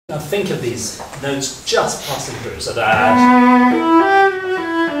Now think of these notes just passing through, so that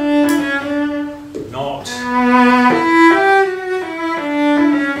not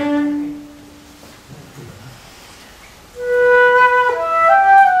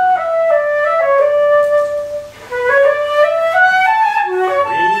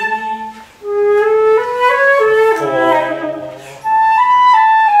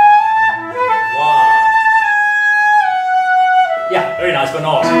very nice, but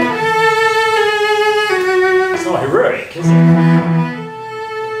not. It's not heroic, is it?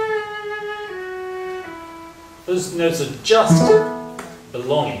 Those notes are just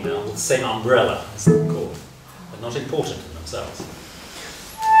belonging now to the same umbrella as the chord. They're not important in themselves.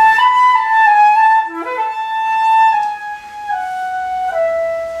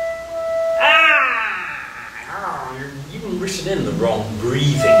 You've even written in the wrong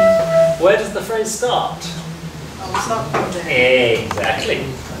breathing. Where does the phrase start? Exactly.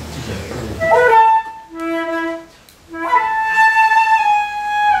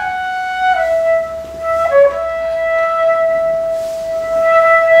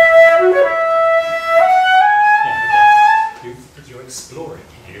 You're exploring.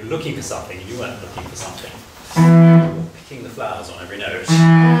 You're looking for something. You weren't looking for something. You're picking the flowers on every note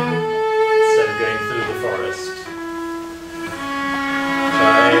instead of going through the forest.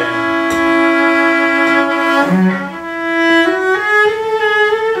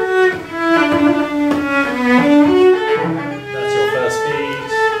 That's your first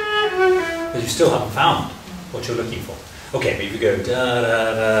beat, but you still haven't found what you're looking for. Okay, but if you go da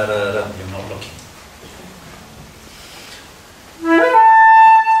da da da da, you're not looking.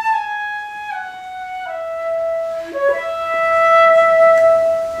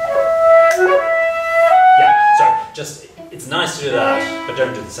 Yeah, so just, it's nice to do that, but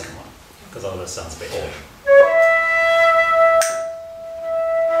don't do the second one, because otherwise it sounds a bit odd.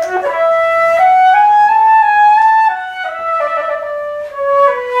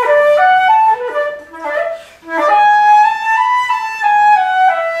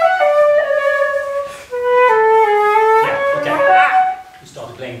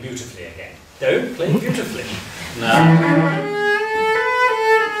 Beautifully again. Don't play beautifully. No.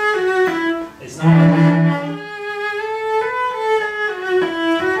 It's not.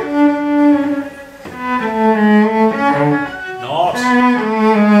 Not.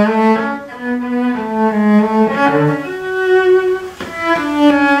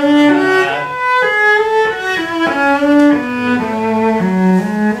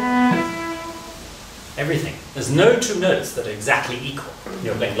 Everything. There's no two notes that are exactly equal.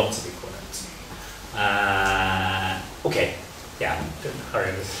 You're playing lots of equal notes. Okay, yeah, don't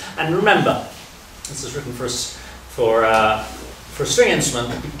hurry with it. And remember, this is written for a string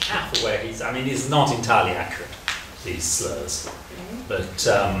instrument. Be careful where he's not entirely accurate, these slurs. But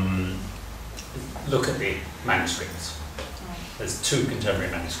look at the manuscripts. There's two contemporary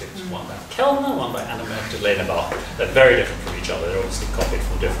manuscripts, one by Kellner, one by Anna Magdalena Bach. They're very different from each other. They're obviously copied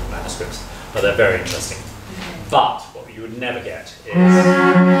from different manuscripts, but they're very interesting. But what you would never get is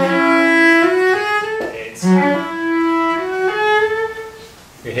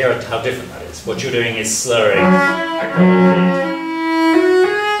you hear how different that is. What you're doing is slurring.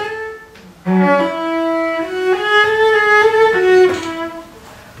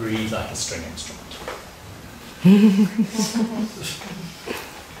 Breathe like a string instrument.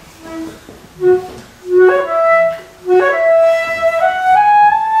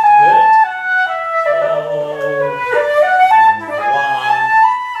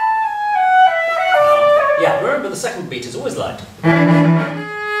 The second beat is always light.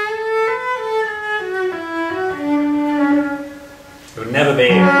 It would never be.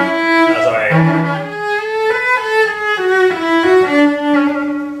 Oh, sorry.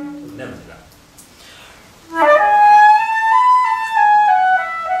 It would never do that.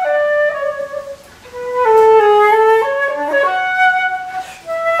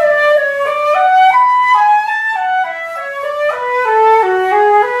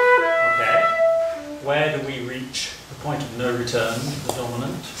 Where do we reach the point of no return, the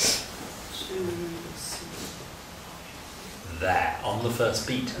dominant? There, on the first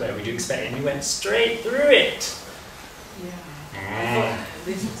beat, where we do expect, and you went straight through it. Yeah.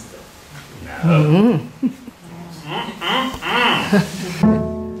 This is the... No.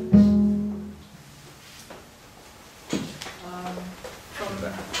 From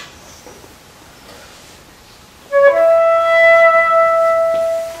there.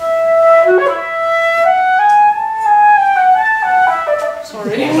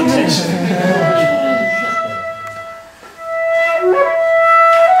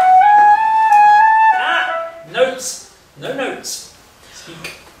 Notes. No notes.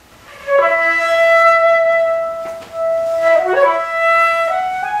 Speak.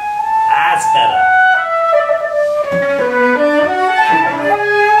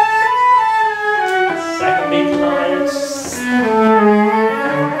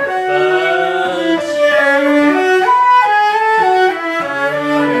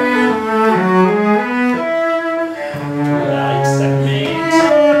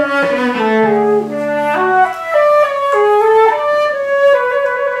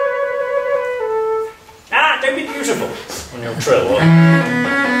 on your trill.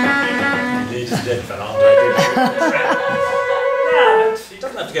 Ladies and gentlemen, aren't I doing yeah, but he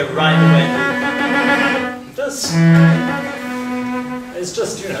doesn't have to go right away. It does. It's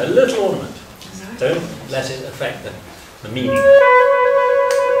just, you know, a little ornament. Don't let it affect the meaning.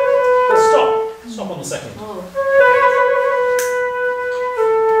 But stop. Stop on the second. Oh.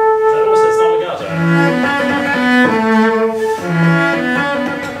 That also, it's not legato.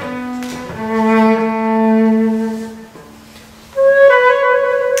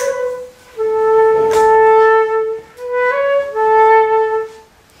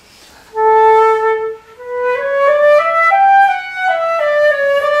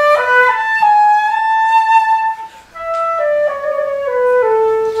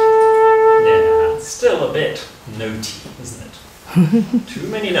 Too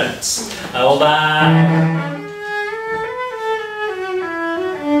many notes. Hold on.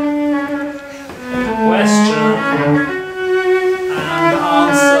 Question and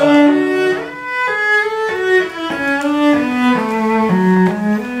answer.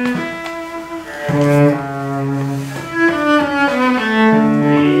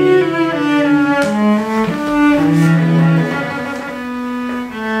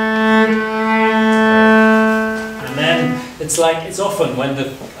 And then it's like, it's often when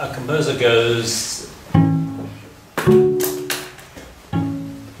a composer goes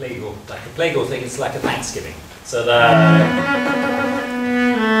plagal, like a plagal thing, it's like a Thanksgiving. So the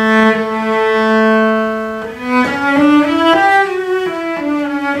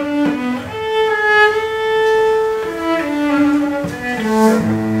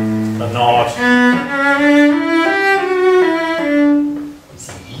nod. You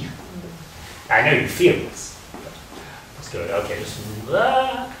see, I know you feel this. Let's do it. Okay, just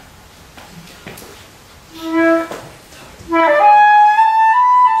that.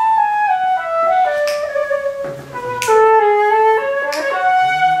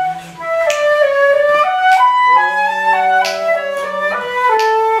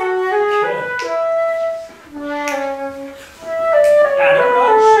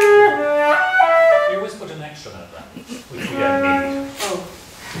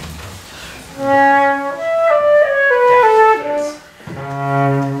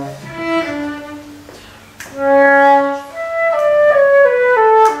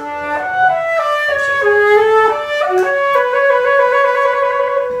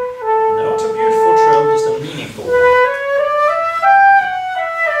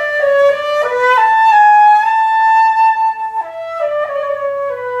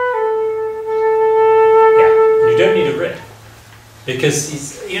 Because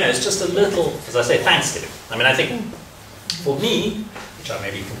he's, you know, it's just a little, as I say, Thanksgiving. I mean, I think for me, which I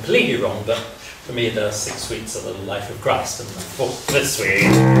may be completely wrong, but for me the 6 weeks of the life of Christ, and the fifth week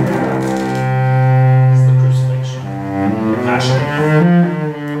is the crucifixion, passion,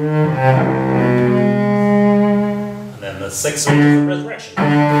 and then the 6th week is the resurrection.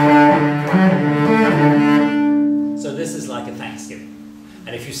 So this is like a Thanksgiving,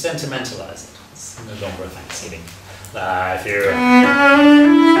 and if you sentimentalize it, it's no longer a Thanksgiving. If you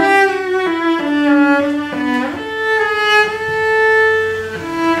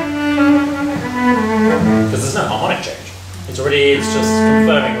because there's no harmonic change. It's already, it's just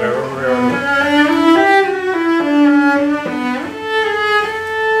confirming we're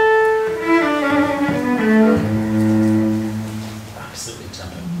absolutely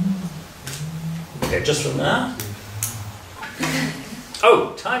tempo. Okay, just from there.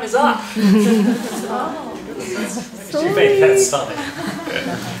 Oh, time is up. Oh. You made that sign.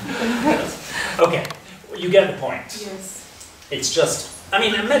 Okay, you get the point. Yes. It's just, I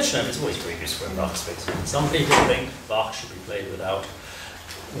mean, a metronome is always pretty useful in Bach space. Some people think Bach should be played without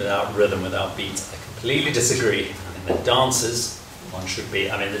rhythm, without beats. I completely disagree. I mean, the dances, one should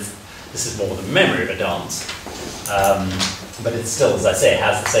be, I mean, this is more the memory of a dance. But it's still, as I say, it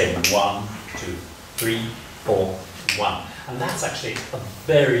has the same 1, 2, 3, 4, 1. And that's actually a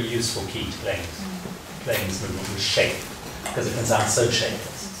very useful key to playing this movement with shape, because it can sound so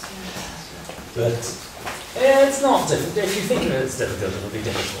shapeless. But it's not difficult. If you think of it as difficult, it'll be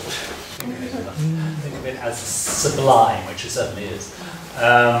difficult. Think of it as sublime, which it certainly is.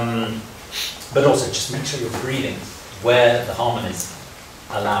 But also just make sure you're breathing where the harmonies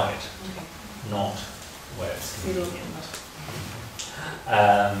allow it, not where it's convenient.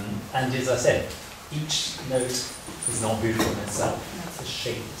 And as I said, each note is not beautiful in itself. It's the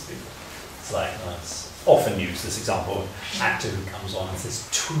shape that's beautiful. It's like, it's often used, this example of an actor who comes on and says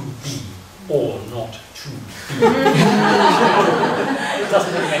to be or not to be. It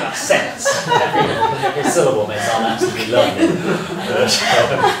doesn't really make much sense. Every syllable may sound absolutely lovely.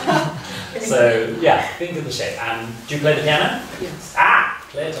 So yeah, think of the shape. And do you play the piano? Yes. Ah,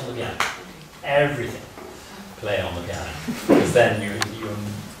 play it on the piano. Everything. Play on the piano, because then you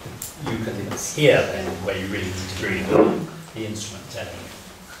can hear then where you really need to breathe the instrument telling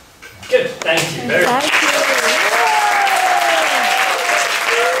you. Good, thank you very much.